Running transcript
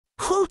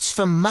Quotes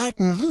from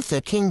Martin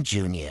Luther King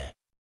Jr.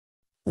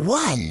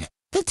 1.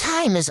 The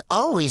time is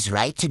always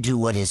right to do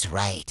what is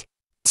right.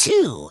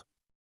 2.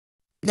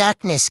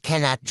 Darkness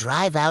cannot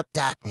drive out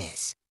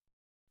darkness.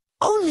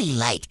 Only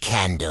light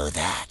can do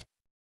that.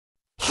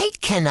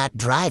 Hate cannot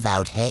drive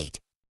out hate.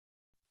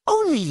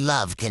 Only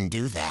love can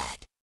do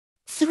that.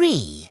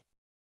 3.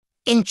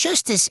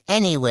 Injustice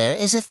anywhere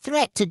is a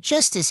threat to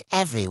justice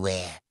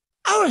everywhere.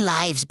 Our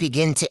lives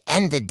begin to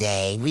end the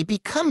day we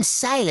become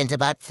silent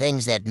about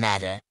things that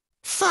matter.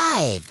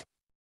 5.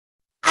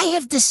 I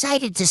have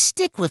decided to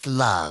stick with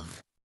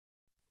love.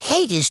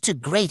 Hate is too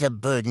great a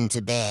burden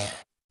to bear.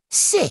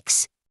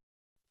 6.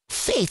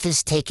 Faith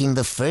is taking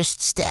the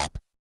first step,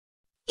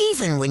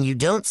 even when you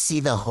don't see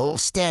the whole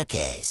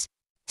staircase.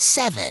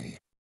 7.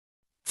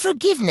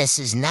 Forgiveness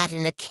is not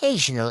an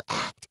occasional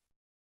act.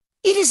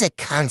 It is a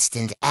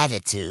constant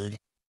attitude.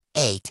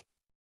 8.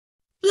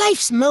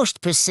 Life's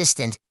most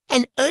persistent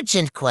and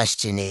urgent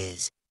question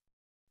is,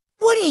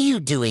 what are you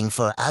doing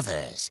for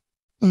others?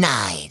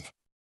 9.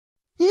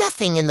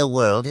 Nothing in the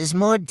world is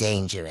more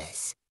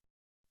dangerous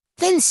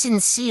than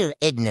sincere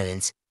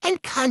ignorance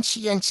and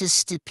conscientious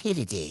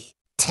stupidity.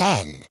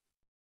 10.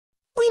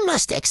 We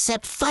must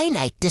accept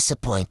finite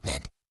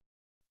disappointment,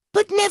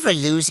 but never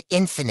lose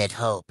infinite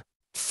hope.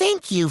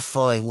 Thank you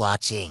for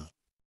watching,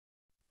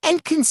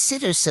 and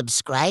consider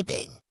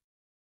subscribing.